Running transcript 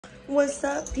What's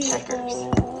up,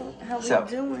 people? How we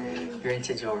doing? You're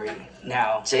into jewelry.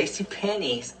 Now,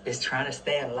 JCPenney's is trying to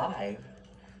stay alive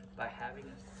by having...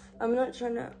 I'm not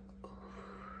trying to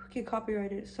get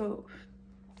copyrighted, so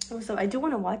I do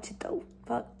want to watch it though.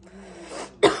 Fuck.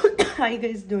 How you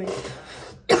guys doing?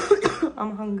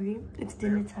 I'm hungry. It's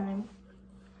dinner time.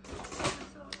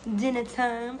 Dinner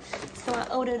time. So I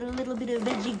ordered a little bit of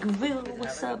veggie grill.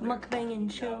 What's up, mukbang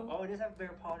and chill? Oh, it does have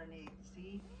bear paw underneath.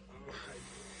 See?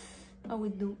 Oh, we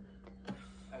do.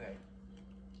 Okay.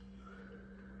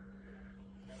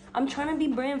 I'm trying to be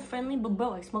brand friendly, but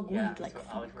bro, I smoke weed like so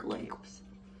fuck. Like.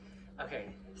 Okay,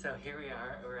 so here we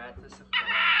are. We're at the Sephora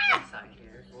inside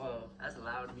here. Whoa, that's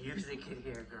loud music in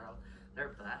here, girl.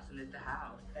 They're blasting at the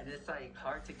house, and it's like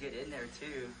hard to get in there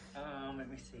too. Let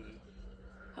me see.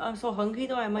 I'm so hungry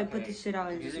though. I might put this shit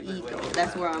out and just eat.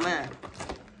 That's where I'm at.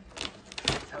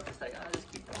 So it's like, I'll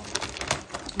just keep going.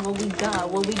 What we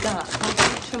got? What we got?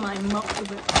 Come to my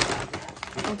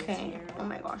mukbang. Okay. Oh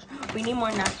my gosh. We need more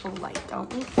natural light,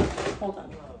 don't we? Hold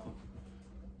on.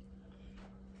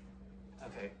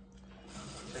 Okay.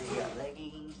 So you got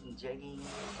leggings and jeggings.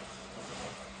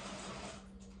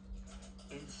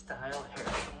 In style hair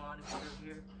salon is over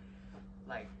here.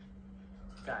 Like,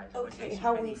 guys. Okay,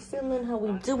 how we feeling? How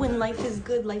we doing? Life is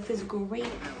good. Life is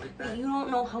great. But you don't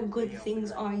know how good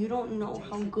things are. You don't know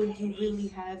how good you really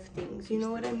have things. You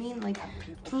know what I mean? Like,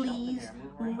 please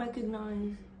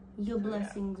recognize your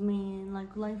blessings, man.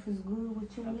 Like, life is good.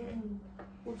 What you mean?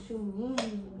 What you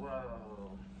mean?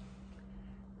 Whoa.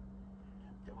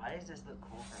 Why does this look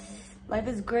cool for me? Life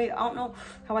is great. I don't know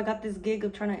how I got this gig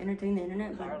of trying to entertain the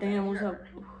internet, but damn, what's up?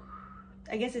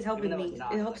 I guess it's helping me.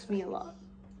 It helps me a lot.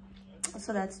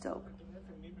 So that's dope.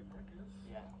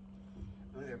 Yeah.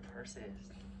 Ooh, their purses.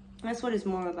 That's what it's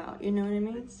more about, you know what I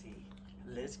mean? Let's see.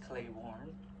 Liz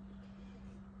Claiborne.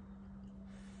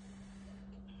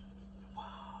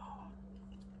 Wow.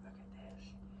 Look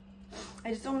at this. I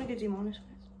just don't want to get demonetized.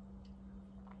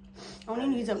 I want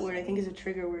to use that word. I think it's a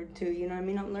trigger word too. You know what I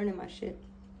mean? I'm learning my shit.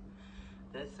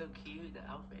 That's so cute, the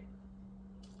outfit.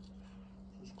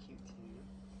 She's cute too.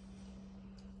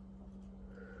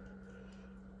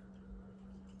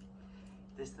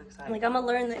 This looks like I'm gonna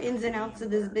learn the ins and outs of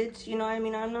this bitch. You know what I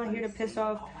mean? I'm not here to piss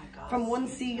off from one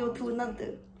CEO to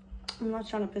another. I'm not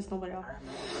trying to piss nobody off.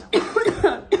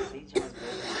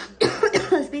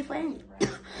 Let's be friends.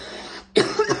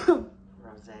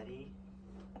 Rosetti.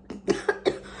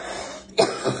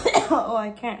 Oh,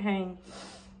 I can't hang.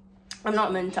 I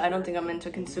don't think I'm meant to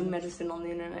consume medicine on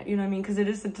the internet. You know what I mean? Because it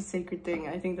is such a sacred thing.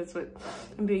 I think that's what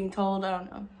I'm being told. I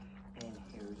don't know. And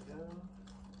here we go.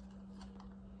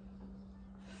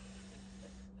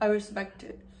 I respect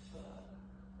it.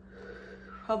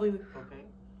 Probably Okay.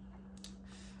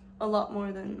 a lot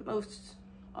more than most.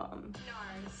 I'm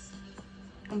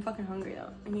fucking hungry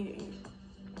though. I need to eat.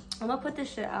 I'm gonna put this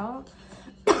shit out.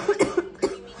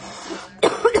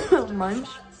 Munch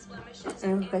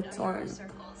and Victorine.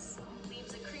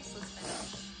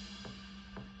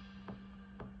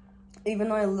 Even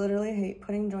though I literally hate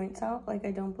putting joints out, like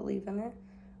I don't believe in it.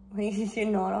 Like you're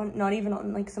not even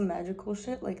on like some magical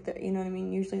shit, like the, you know what I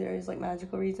mean? Usually there is like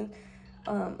magical reasons.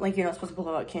 Like you're not supposed to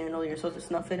blow out a candle, you're supposed to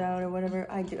snuff it out or whatever.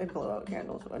 I blow out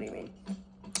candles. What do you mean?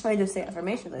 I just say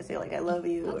affirmations. I say like I love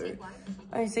you, or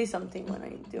I say something when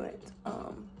I do it.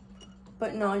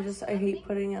 But no, I hate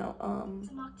putting out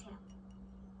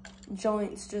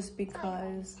joints just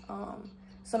because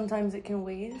sometimes it can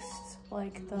waste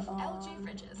like the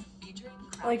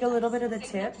like a little bit of the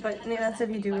tip, but that's if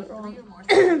you do it wrong.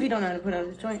 If you don't know how to put out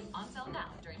a joint.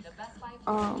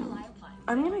 I'm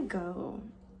gonna go,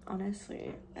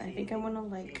 honestly. I think I wanna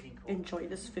like enjoy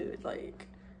this food, like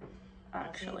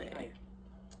actually.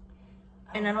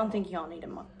 And I don't think y'all need a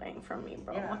mukbang from me,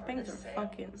 bro. Mukbangs are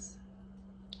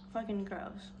fucking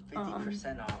gross.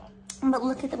 50% off. But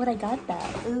look at what I got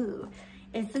that. Ooh.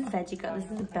 It's this veggie girl. This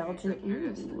is a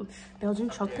Belgian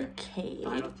chocolate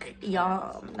cake.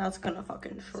 Yum. That's gonna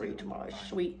fucking treat my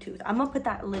sweet tooth. I'm gonna put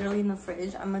that literally in the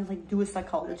fridge. I'm gonna like do a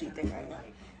psychology thing right now.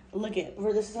 Look at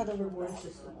where this is how the reward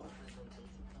system works.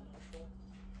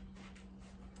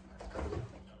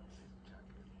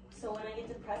 So when I get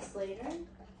depressed later,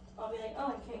 I'll be like,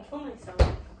 oh, I can't kill myself.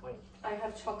 Wait. I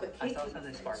have chocolate cake. I saw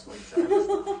something sparkling.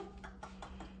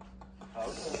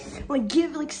 Okay.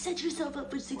 Like set yourself up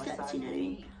for success, you know what I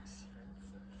mean?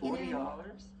 $40?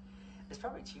 It's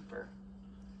probably cheaper.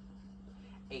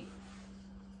 8.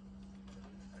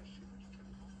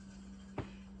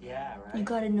 Yeah, right? You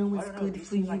gotta know what's good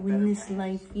for you in this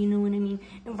life, you know what I mean?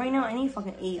 And right now, I need to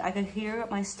fucking eat. I can hear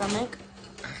my stomach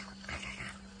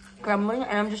grumbling,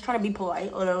 and I'm just trying to be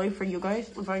polite, literally, for you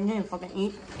guys. If I need to fucking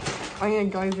eat. I'm gonna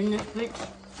dive in this bitch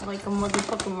like a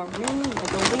motherfucking marine,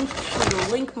 like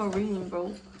a link marine,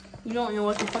 bro. You don't know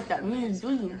what the fuck that means,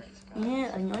 do you?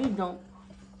 Yeah, I know you don't.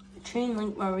 Chain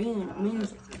link marine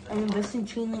means I invest in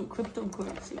chain link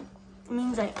cryptocurrency. It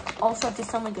means I also have to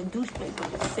sound like a douchebag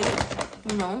when I say it,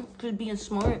 you know? Because being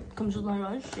smart comes with a lot of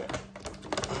other shit.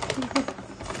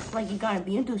 Like, you gotta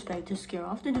be a douchebag to scare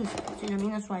off the douchebags, you know what I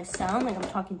mean? That's why I sound like I'm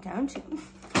talking down to you.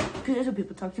 Because that's how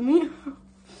people talk to me.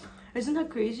 Isn't that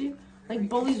crazy? Like,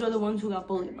 bullies are the ones who got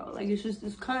bullied, bro. Like, it's just,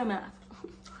 it's kind of math.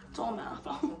 It's all math.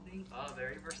 Oh,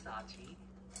 very Versace.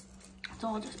 It's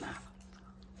all just math.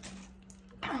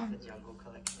 The Jungle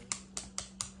Collection.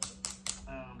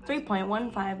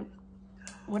 3.15.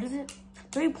 What is it?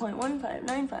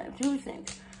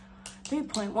 3.159526.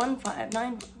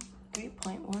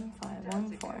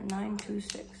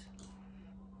 3.159.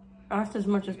 That's as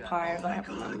much as pi as I have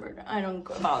remembered. I don't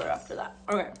bother after that.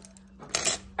 Okay.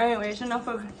 Anyways, enough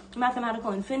of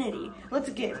mathematical infinity. Let's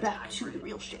get back to the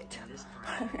real shit.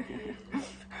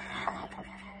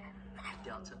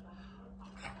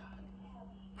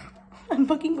 I'm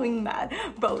fucking going mad.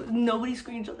 Bro, nobody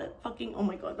screenshot that fucking... Oh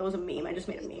my god, that was a meme. I just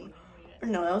made a meme.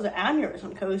 No, that was an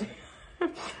aneurysm, Cosette.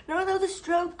 No, that was a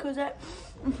stroke, Cosette.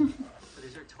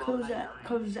 Cosette.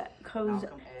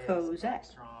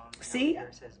 See?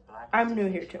 I'm new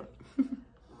here, too.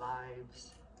 Lives.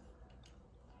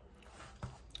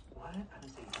 What?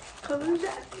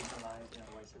 Cosette.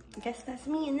 I guess that's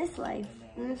me in this life.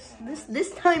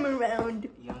 This time around.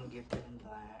 Young, gifted, and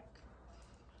black.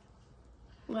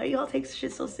 Why y'all take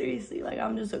shit so seriously? Like,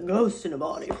 I'm just a ghost in a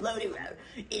body floating around,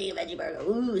 eating a veggie burger.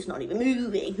 Ooh, it's not even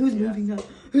moving. Who's moving up?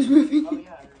 Who's moving? Oh,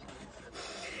 yeah.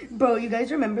 Bro, you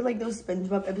guys remember, like, those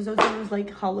SpongeBob episodes? Those,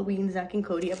 like, Halloween Zack and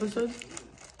Cody episodes?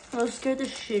 Those scared the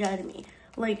shit out of me.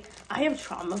 Like, I have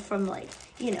trauma from, like,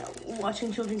 you know,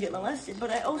 watching children get molested.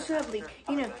 But I also have, like,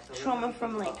 you know, trauma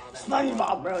from, like,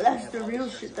 SpongeBob, bro. That's the real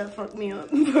shit that fucked me up.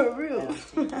 For real.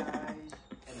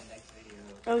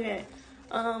 Okay.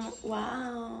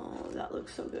 Wow. That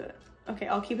looks so good. Okay,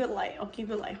 I'll keep it light. I'll keep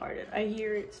it lighthearted. I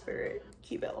hear it, spirit.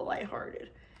 Keep it lighthearted.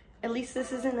 At least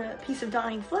this isn't a piece of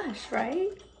dying flesh,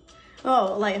 right?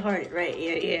 Oh, lighthearted, right?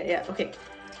 Yeah. Okay.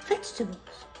 Vegetables.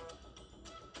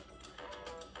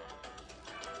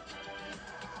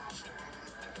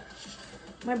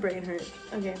 My brain hurts.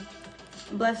 Okay.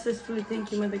 Bless this food.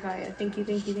 Thank you, Mother Gaia. Thank you.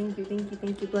 Bless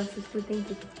this food. Thank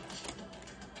you.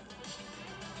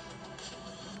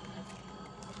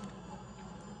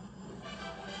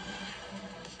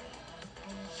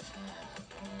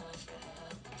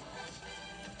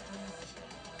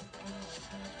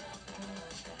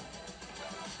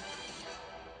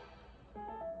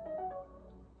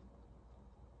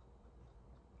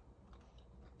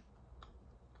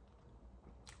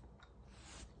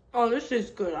 Oh, this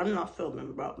is good. I'm not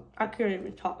filming, bro. I can't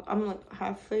even talk. I'm like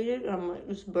half faded. I'm like,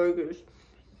 this burgers.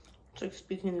 It's like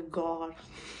speaking to God.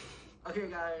 Okay,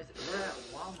 guys, we're at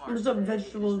Walmart. There's some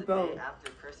vegetables, bro.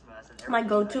 My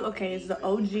go-to, okay, is the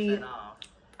OG.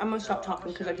 I'm gonna stop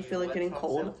talking because I can feel it getting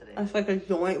cold. It's like a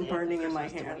joint burning in my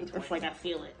hand. It's like I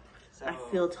feel it. I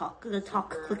feel the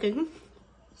talk clicking.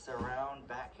 Surround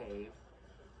Batcave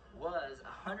was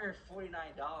 $149.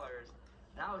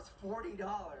 Now it's $40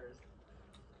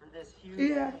 for this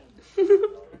huge thing.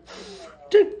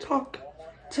 TikTok. Oh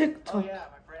yeah, my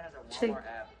friend has a Walmart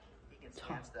app. He can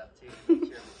scan stuff too. Make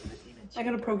sure it's even cheaper. I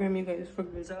gotta program you guys for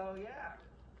good. So yeah.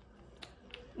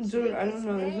 Dude, I don't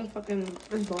know. There's a fucking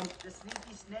bomb. The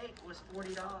Sneaky Snake was $40,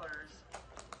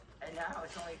 and now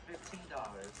it's only $15.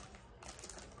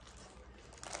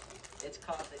 It's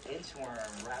called the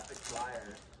Inchworm Rapid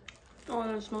Flyer. Oh,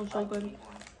 that smells so good. Let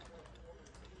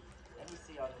me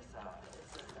see on this side.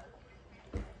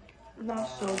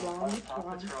 That's so bomb. Paw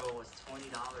Patrol was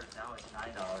 $20, now it's $9.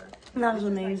 That was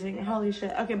amazing. Holy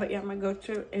shit. Okay, but yeah, my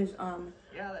go-to is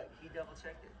Yeah, look, he double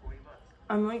checked it. $40.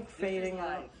 I'm like fading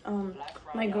out.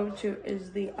 My go-to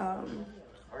is the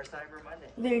or Cyber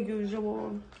Monday. the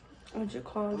usual, what's it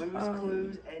called?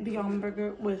 Beyond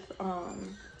Burger with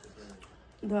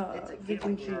the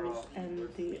vegan cheese and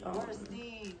the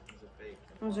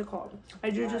what's it called? I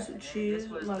do just cheese,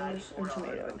 lettuce, and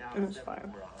tomato, and it's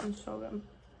fire. It's so good.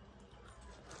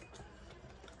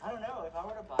 I don't know if I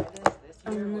were to buy this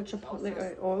And year. then the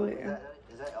chipotle oil here.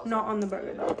 Not on the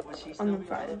burger though, on the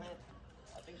fries.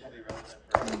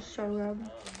 It's so good.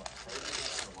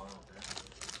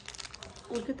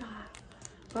 Look at that.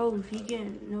 Bro,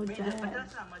 vegan, no jazz.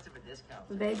 That's not much of a discount.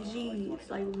 Veggies,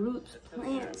 like roots,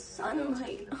 plants,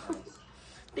 sunlight.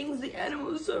 Things the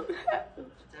animals don't have.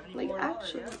 Like,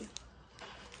 actually.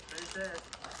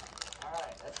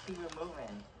 Alright, let's keep it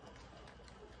moving.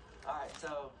 Alright,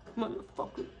 so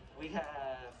Motherfucker. We have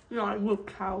No, I will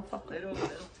cow fucker. little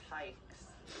tykes.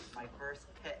 My first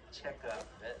pet checkup.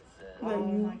 That's Oh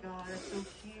my god, that's so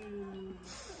cute.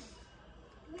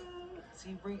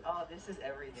 See, oh, this is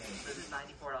everything. This is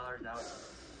 $94, now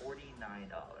it's $49.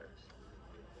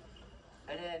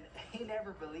 And then he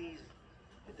never believes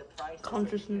that the price is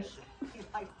Consciousness. so good. He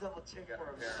likes double check for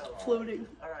himself. Floating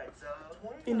Alright, so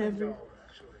in every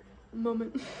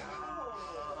moment.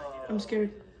 I'm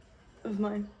scared of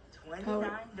my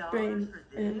power, brain, for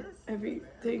and this?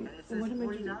 everything. And it says What am I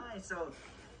doing? 49, so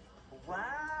wow.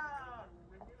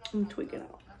 I'm tweaking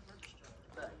out.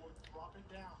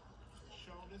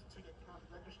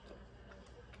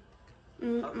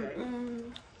 Okay.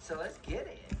 So let's get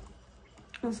it.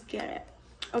 Let's get it.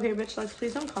 Okay, bitch, like,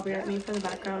 please don't copyright me for the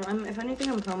background. If anything,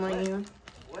 I'm promoting you.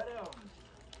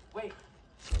 Wait.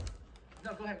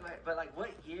 No, go ahead. But like,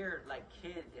 what year, like,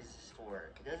 kid is this for?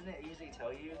 Doesn't it usually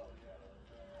tell you?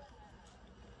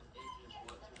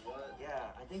 what? Yeah,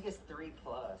 I think it's 3+.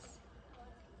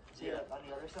 See, Yeah. like, on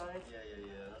the other side? Yeah.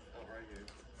 That's right here.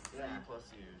 Yeah.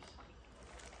 3+ years.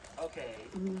 Okay.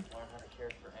 Learn how to care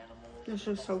for animals. This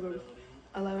is so good.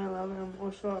 11.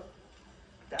 What's up?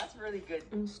 That's really good.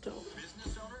 And still.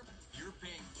 Business owner, you're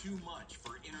paying too much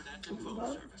for internet and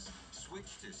phone service.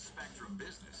 Switch to Spectrum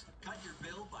Business. Cut your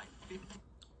bill by 50.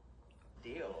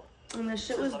 Deal. And this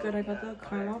shit was good. I got the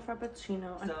caramel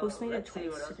frappuccino. I So, postmated let's see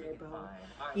what twice else we today, can bro. find.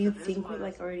 Alright, You so this think we was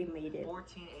like already made it?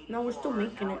 $14.84. No, we're still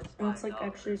making Now it. And it's like $5.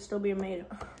 actually still being made.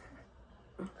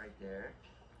 Right there.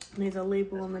 There's a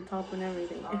label on the top and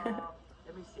everything. Let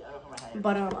me see. I don't have my hand.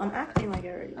 But I'm acting like I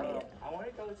already made it. I want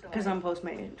to go to Because I'm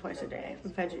postmated twice a day.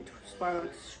 Veggie,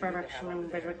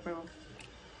 vegetable.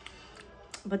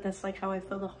 But that's like how I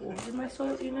fill the hole in my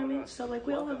soul, you know what I mean? So like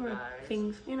we all have our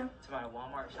things, you know. to my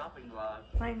Walmart shopping vlog.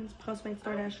 Mine's Postmates,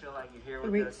 I DoorDash. feel like you're here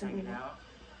The with rates us hanging and out.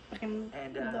 fucking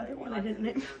And the other if you one I like didn't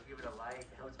this name. video, give it a like. It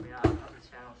helps me out on the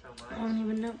channel so much. I don't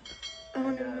even know. I don't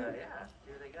And, even know. yeah,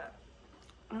 here they go.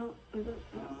 I don't even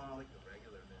know. Like the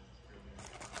regular men's.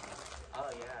 Oh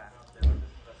yeah.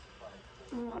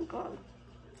 Oh my god.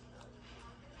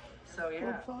 So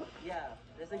yeah, fuck?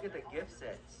 let's look at the gift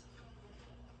sets.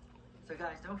 So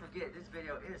guys, don't forget, this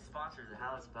video is sponsored to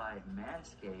house by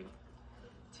Manscaped.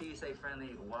 TSA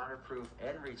friendly, waterproof,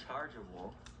 and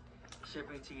rechargeable.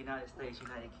 Shipping to United States,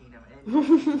 United Kingdom, and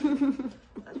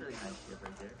that's really nice gift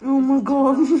right there. Oh my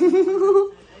god.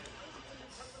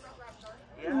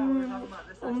 Yeah, we're talking about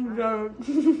this. I'm dead.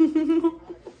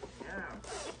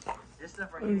 Yeah. This stuff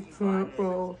right here, I you buy can't, it,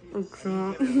 bro. I and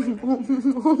can't. you give it away next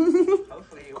year.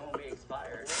 Hopefully it won't be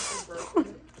expired.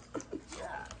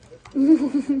 Yeah.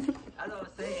 As I was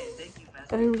saying, thank you, Manscaped,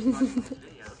 for watching this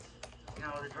video. You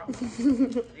know, the drop.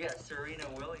 You got Serena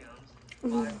Williams,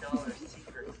 $5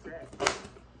 secret set.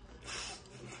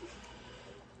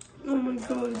 Oh my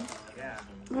god. Yeah.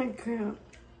 I can't.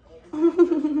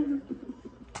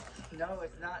 No,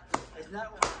 it's not. It's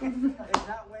not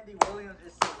Wendy Williams.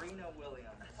 It's Serena Williams.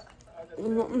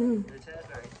 The tennis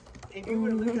racket. If you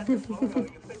would have looked at the photo,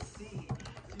 you would see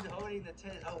she's holding the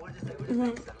tennis. Oh, what did it say?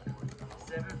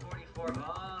 744.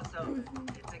 Oh, so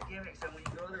it's a gimmick. So when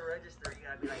you go to the register, you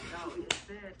gotta be like, no, it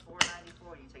said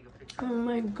 494. You take a picture. Oh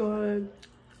my god.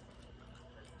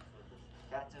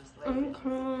 That's in I slave.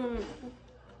 can't.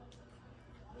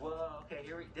 Whoa, okay,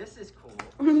 this is cool.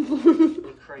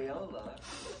 The Crayola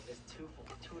is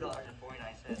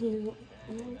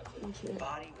 $2.49.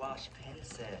 Body wash pen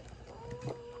set.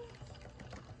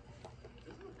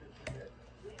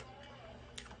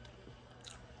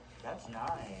 That's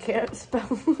nice. Can't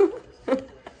spell. That's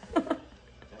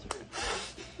pretty cool.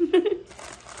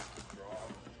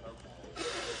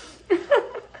 And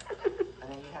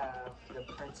then you have the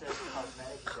Princess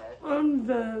Cosmetic set. I'm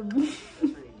dead. That's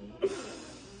pretty neat.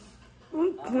 I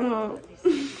can't. Let me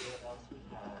see what else we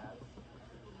have.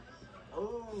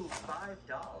 Oh, $5.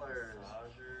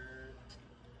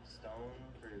 Stone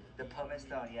for The pumice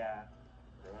stone, yeah.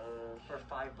 For $5.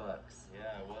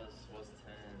 yeah, it was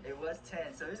 10. It was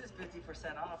 10, so this is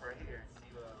 50% off right here. Let's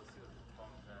see what the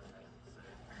palms have to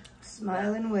say.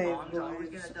 Smile and wave, I'm always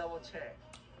boys. gonna double check.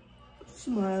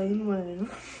 Smile and wave.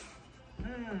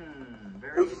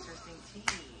 Very interesting tea.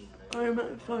 I'm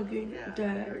fucking Yeah,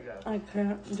 there we dead. go. I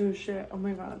can't do shit. Oh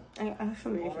my god. I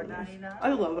actually hate this. $4.99. I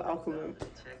love alcohol.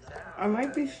 Checks out. I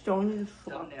might be stoned as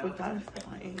fuck, Thumbnail. but that's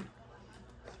fine.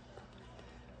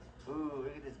 Ooh,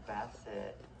 look at this bath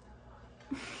set.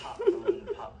 Pop Boom,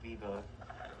 Pop Viva.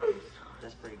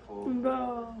 That's pretty cool.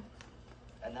 No.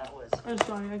 And that was I'm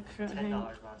sorry, I can't $10 hang.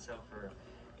 on sale for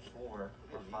 4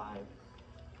 or 5.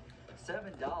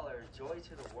 $7, Joy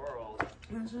to the World.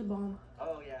 That's a bomb.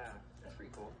 Oh yeah, that's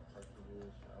pretty cool.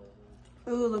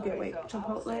 Ooh, look at Okay, wait. so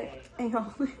I'll Chipotle say-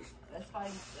 aioli. Let's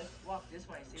walk this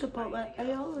way and see what Chipotle we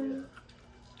together. aioli.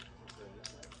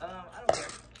 I don't care.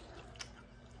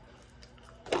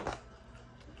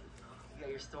 You got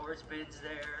your storage bins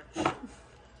there.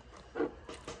 For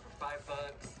 $5.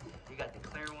 You got the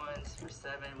clear ones for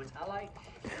 $7, which I like.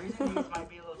 The reason these might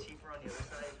be a little cheaper on the other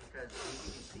side is because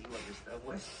you can see what your stuff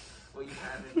was, what you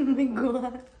have Oh in my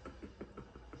god.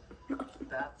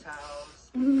 bath towels.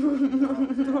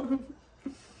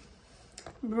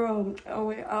 Bro, oh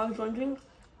wait, I was wondering.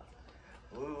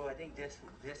 Ooh, I think this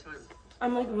was.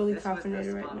 I'm like really This was the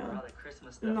caffeinated right spot where now. all the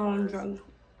Christmas stuff Not on was. drugs.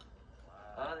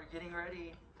 They're getting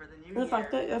ready for the new The year.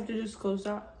 fact that you have to just close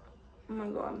that. Oh my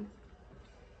god.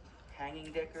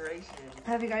 Hanging decorations.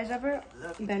 Have you guys ever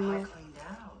Look, been it's all with? cleaned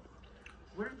out.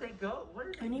 Where did they go? What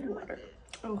did they I need do with water. it?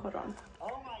 Oh, hold on. Oh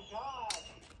my god.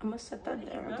 I'm gonna set that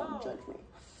there. you Don't go? judge me.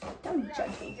 Don't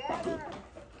judge me, Becky.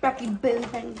 Becky Boo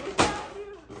thing.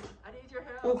 I need your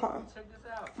help. Okay. Check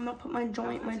this out. I'm gonna put my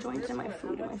joints in my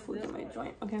food, and my food's in my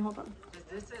joint. Okay, hold on.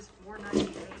 This is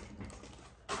 $4.98.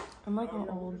 I'm like an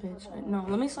old bitch. No,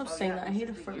 let me stop saying that. I hate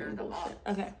a friggin' bullshit.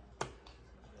 Okay.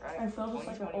 Right? I feel just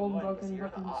like an old broken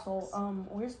soul.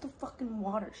 Where's the fucking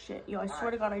water shit? Yo, I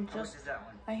swear to God, How much is that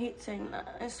one? I hate saying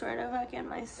that. I swear to fucking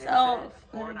myself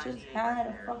that I just $4.98 had a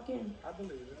there. fucking. I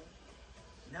believe it.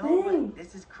 No, Dang. but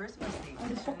this is Christmas thing. My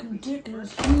This fucking shouldn't be dick cheaper.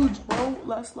 is huge, bro.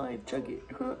 Last life, check it.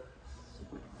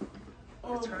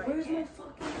 Let's try Where's my again.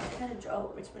 fucking hedge?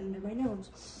 Oh, it's under my nose.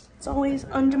 It's always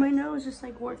under my nose, just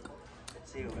like work.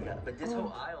 Let's see what we got. But this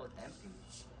whole aisle is empty.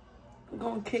 I'm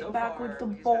gonna kick So back far, with the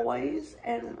these boys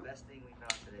are and the best thing we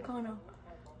found today. gonna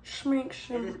schmink It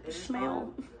some is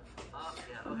smell. Yeah,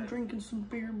 I'm okay. drinking some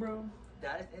beer, bro.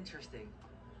 That is interesting.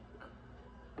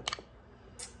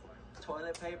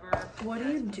 Toilet paper. What do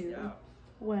that's you cleaned do out.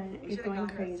 when We you're should've going gone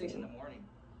here at 6 in crazy? the morning.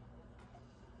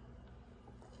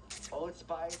 Old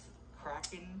Spice,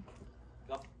 Kraken.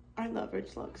 Go. I love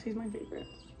Rich Lux. He's my favorite.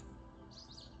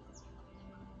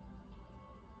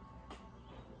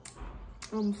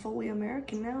 I'm fully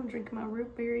American now. I'm drinking my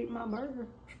root beer, eating my burger,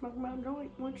 smoking my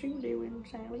joint. What you doing,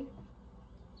 Sally?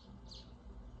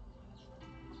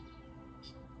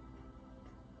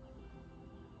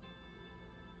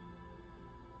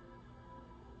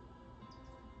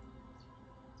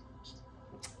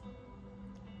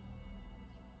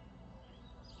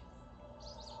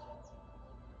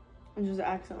 I just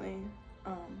accidentally,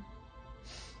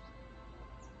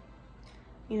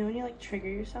 you know when you like trigger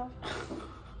yourself?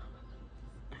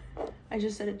 I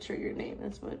just said a trigger name.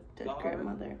 That's what dead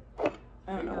grandmother.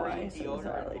 I don't know why I said Deodorant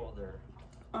that. Like, holder.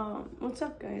 what's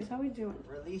up, guys? How we doing?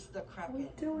 Release the How we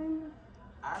Kraken. doing?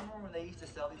 I remember when they used to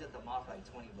sell these at the mall for like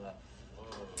 $20.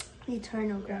 Oh.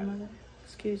 Eternal grandmother.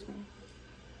 Excuse me.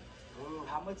 Ooh,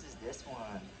 how much is this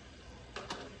one?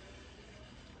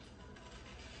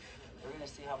 We're gonna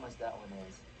see how much that one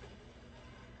is.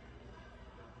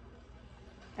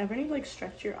 Ever need to like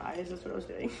stretch your eyes? That's what I was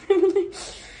doing.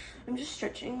 I'm just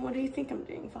stretching. What do you think I'm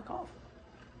doing? Fuck off.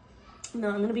 No,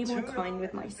 I'm gonna be more kind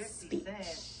with my $2.50. speech.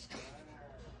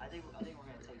 I think we're gonna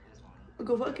take this one.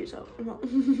 Go fuck yourself.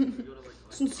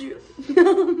 Sincere.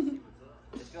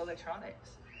 Let's go electronics.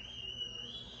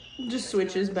 Just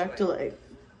switches back to like.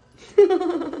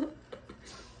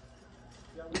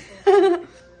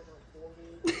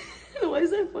 Why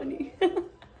is that funny?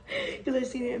 Because I've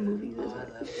seen it in movies. Oh, As I well.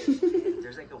 love it.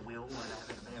 There's like a wheel one I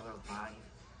haven't been able to find.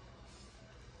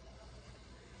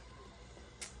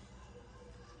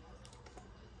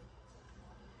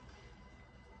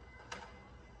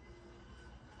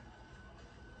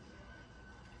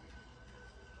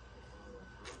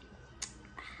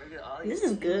 Look at all these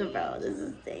This is good, TVs. bro. This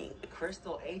is dank.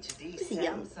 Crystal HD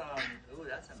Yum. Samsung. Ooh,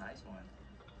 that's a nice one.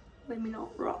 Let me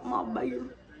not rock my beer.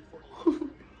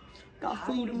 Got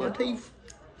food in my teeth.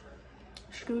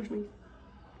 Excuse me.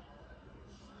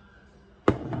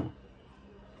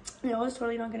 No, I was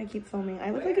totally not gonna keep filming.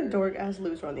 I look like a dork ass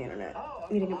loser on the internet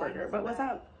eating a burger, but what's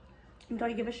up? Do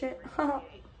I give a shit?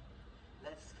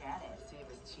 Let's scan it, see if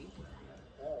it's cheap.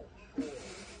 Oh, cool. Alright,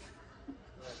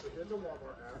 so here's the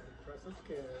Walmart app. Press the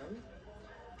scan.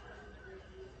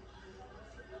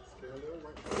 Scan a little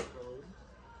white code.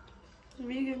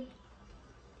 Vegan.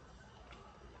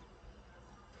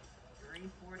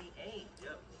 $3.48.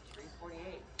 Yep, $3.48.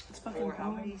 It's fucking For how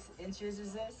bomb. many inches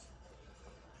is this?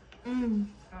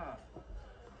 Huh.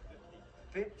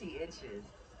 50 inches.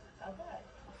 Not bad.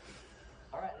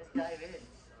 Alright, let's dive in.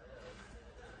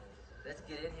 Let's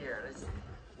get in here. Let's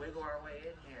wiggle our way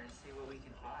in here and see what we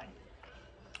can find.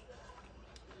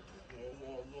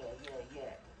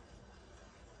 Yeah.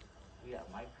 We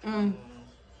got microphones.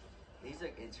 These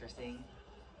look interesting.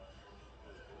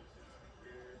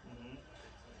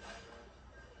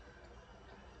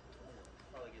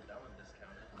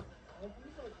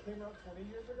 came out 20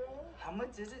 years ago. How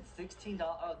much is it? $16.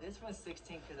 Oh, this one's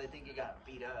 16 because I think it got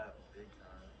beat up. Big time.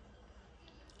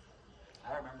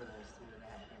 I remember those two when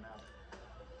they came out.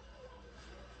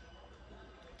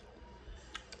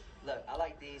 Look, I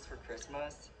like these for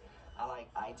Christmas. I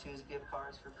like iTunes gift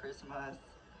cards for Christmas.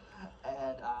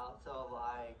 And I also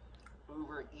like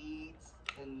Uber Eats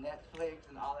and Netflix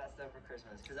and all that stuff for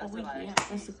Christmas. Because that's what I yeah, actually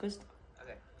that's the use. good stuff.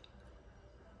 Okay.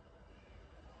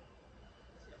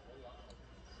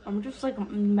 I'm just like,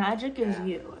 magic is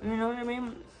you. You know what I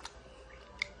mean?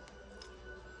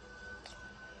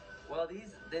 Well,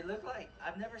 these, they look like,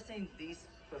 I've never seen these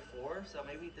before, so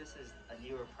maybe this is a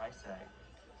newer price tag.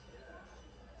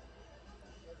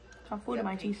 How food am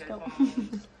I pink still?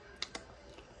 headphones,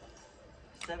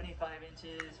 75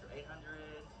 inches for 800.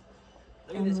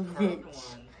 Look at this curved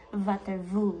one.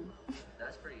 Vatervu.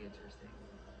 That's pretty interesting.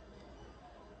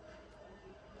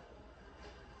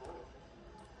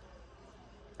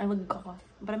 I look goth,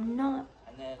 but I'm not.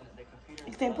 And then the computer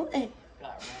Example A.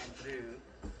 got ran through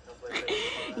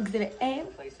the Exhibit A.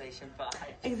 PlayStation 5.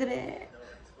 Exhibit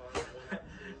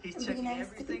He's I'm checking being nice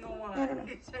every to single people. one. I don't know.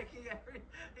 He's checking every.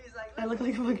 He's like, I look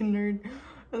like a fucking nerd.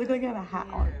 I look like I have a hat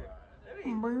on.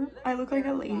 I look like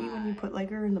a lady when you put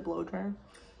like her in the blow dryer.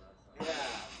 Yeah.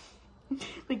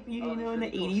 Like you Oh, know in the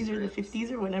there's really 80s cool or the strips.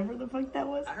 50s or whenever the fuck that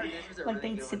was. I heard this was a Like really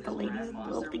they'd good sit one, the this ladies in the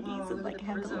little Grandmaster. thingies Whoa, and like look at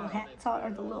have the the little prism. hats on or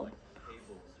the little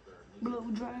blow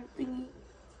dryer thingy.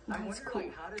 I That's wonder, cool.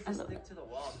 like, how does I this love stick it. to the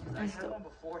wall? Because I That's had dope. one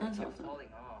before and it That's kept awesome. falling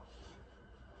off.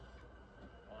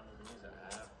 I don't know, we use an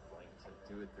app like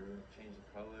to do it through, change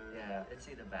the color. Yeah, let's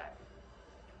see the back.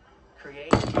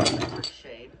 Create geometric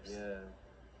shapes. Yeah.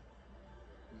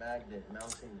 Magnet,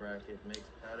 mounting bracket, makes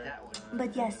pattern. That one. design,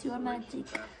 But yes, you are installation, magic.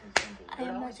 fast and simple. I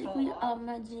am magic. We are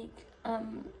magic.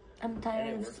 I'm And tired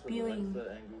it of works with spewing,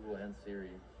 Alexa and Google and Siri.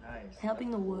 Nice.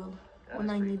 helping the world That when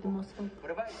is I pretty need cool. the most help.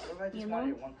 What if I just You wanted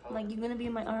know, one color? like you're gonna be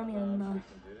in my army and You can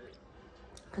do it.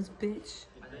 cause bitch.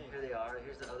 I think here they are.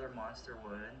 Here's the other monster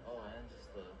one. Oh, and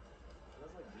just the,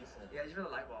 that's like decent. Yeah, these are the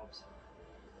light bulbs.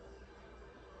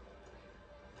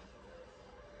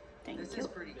 Thank This you. is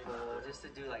pretty cool, just to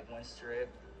do like one strip.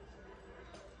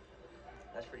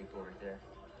 That's pretty cool right there.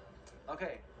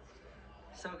 Okay,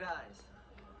 so guys,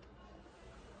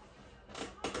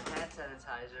 the hand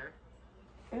sanitizer.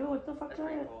 Ew, what the fuck That's are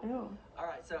pretty you? cool. Ew.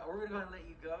 Alright, so we're gonna go ahead and let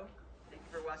you go. Thank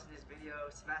you for watching this video.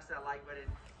 Smash that like button.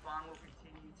 Fawn will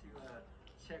continue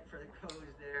to check for the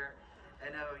codes there.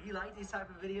 And if you like these type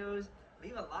of videos,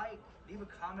 leave a like, leave a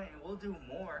comment, and we'll do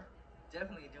more.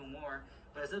 Definitely do more.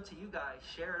 But it's up to you guys.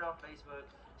 Share it on Facebook.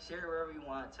 Share it wherever you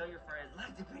want. Tell your friends,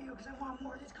 like the video because I want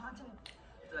more of this content.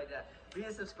 It's like that. Be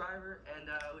a subscriber, and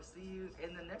we'll see you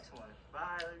in the next one.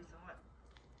 Bye. Love you so much.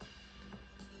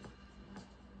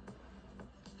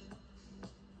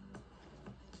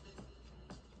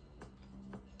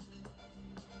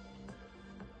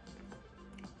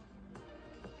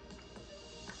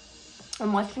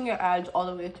 I'm watching your ads all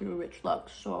the way through Rich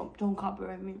Lux, so don't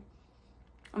copyright me.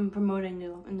 I'm promoting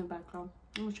you in the background.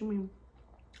 What you mean?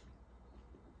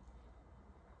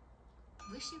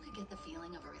 Wish you could get the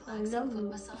feeling of a I relaxing love foot you.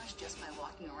 massage just by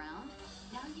walking around?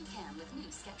 Now you can with new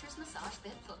Skechers Massage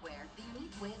Fit footwear. The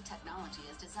unique way of technology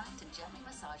is designed to gently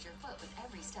massage your foot with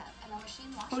every step and are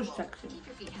machine Who's washable. sexy? Keep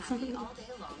your feet happy all day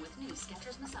long with new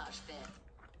Skechers Massage Fit.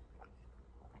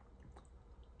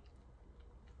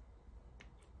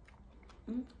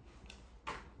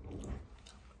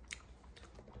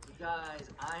 You guys,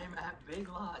 I'm at Big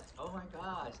Lots. Oh my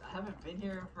gosh, I haven't been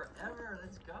here in forever.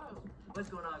 Let's go. What's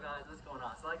going on, guys? What's going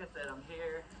on? So like I said, I'm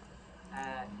here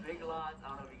at Big Lots. I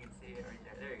don't know if you can see it right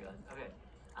there. There you go. Okay,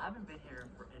 I haven't been here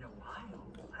in a while.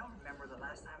 I don't remember the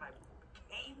last time I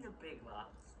came to Big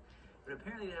Lots. But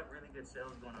apparently they have really good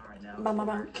sales going on right now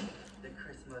for the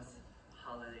Christmas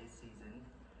holiday season.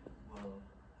 Whoa,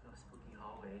 no spooky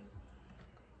hallway.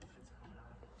 What's going on?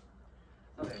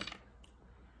 Okay.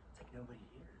 It's like nobody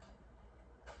here.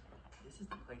 This is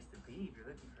the place to be if you're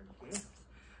looking for gifts.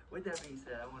 With that being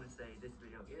said, I want to say this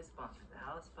video is sponsored the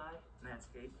House by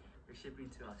Manscaped. We're shipping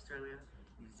to Australia,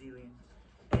 New Zealand,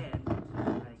 and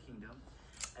United Kingdom.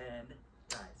 And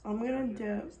guys, I'm gonna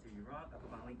do. I'll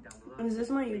put my link down below. Is this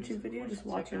my YouTube video? Just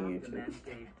watching YouTube.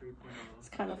 It's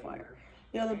kind of fire.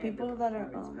 Yo, the people that are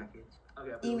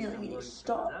emailing me to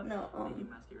stop. No,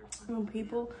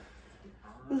 people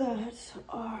that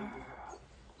are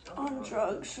on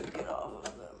drugs should get off of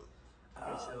them.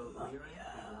 Okay, so we're at Big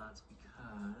Lots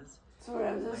because So what I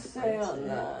have to say on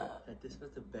that? that this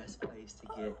was the best place to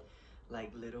get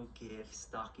like little gifts,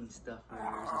 stocking stuffers,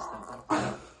 and stuff like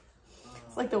that.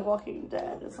 It's like The Walking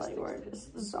Dead. It's like where this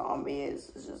zombie is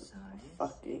just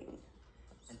fucking.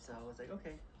 And so I was like,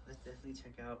 okay, let's definitely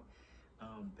check out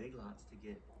Big Lots to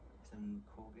get some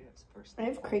cool gifts. I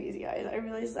have crazy eyes. I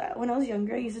realized that when I was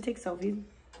younger, I used to take selfies,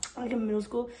 like in middle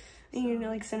school, and you know,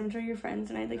 like send them to your friends,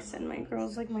 and I'd like send my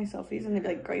girls like my selfies, and they'd be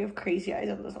like, "Girl, you have crazy eyes."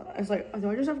 I was like, "Do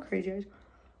I just have crazy eyes?"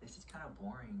 This is kind of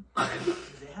boring. Do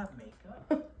they have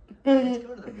makeup? Let's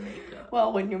go to the makeup.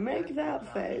 Well, when you make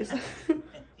that face. Gotta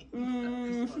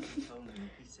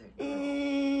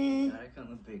come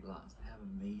to Big Lots. They have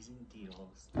amazing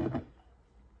deals.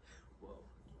 Whoa,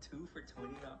 2 for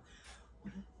 $20.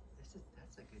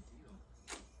 That's a good deal.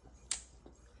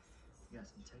 You got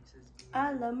some Texas gear.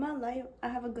 I love my life. I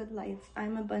have a good life.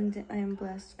 I'm abundant. I am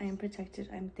blessed. I am protected.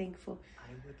 I am thankful.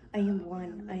 I am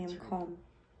one. I am calm.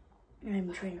 I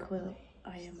am tranquil.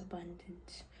 I am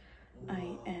abundant.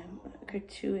 I am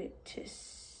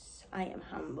gratuitous. I am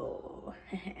humble.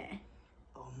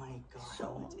 Oh my god,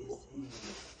 how much is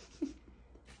it?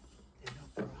 There's no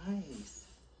price.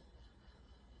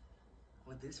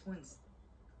 Well, this one's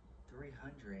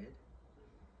 $300.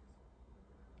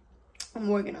 I'm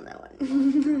working on that one.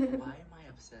 Why am I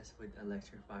obsessed with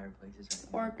electric fireplaces right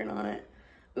now? Working on it.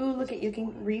 Ooh, look at, you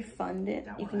can refund it.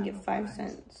 You can get 5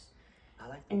 cents. I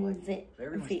like the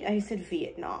in I said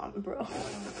Vietnam, bro.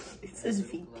 It says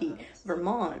VP.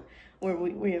 Vermont, where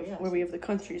we have the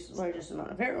country's largest amount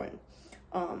of heroin.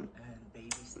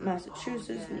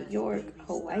 Massachusetts, New York,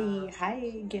 Hawaii.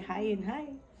 Hi, get high and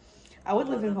high. I would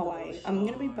live in Hawaii. I'm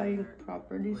gonna be buying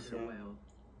property soon.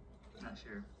 Not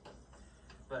sure.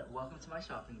 But welcome to my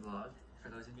shopping vlog. For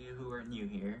those of you who are new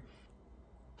here.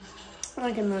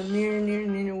 Like in the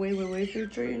near, way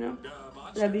future, you know?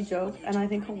 That'd be dope. And I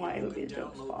think Hawaii would be a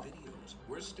dope spot.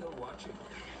 We're still watching.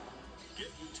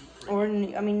 Or,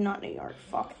 I mean, not New York.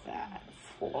 Fuck that.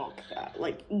 Fuck that.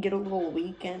 Like, get a little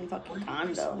weekend fucking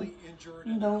condo.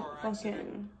 Don't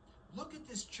fucking... Look at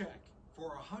this check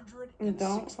for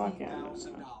don't fucking...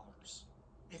 $116,000.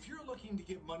 If you're looking to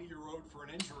get money you owed for an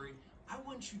injury, I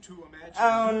want you to imagine...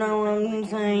 I don't know what I'm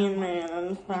saying, man.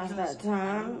 I'm past that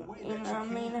time. You know what I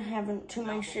mean? I haven't too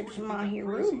many ships in my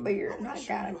hero beard, and I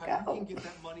gotta go.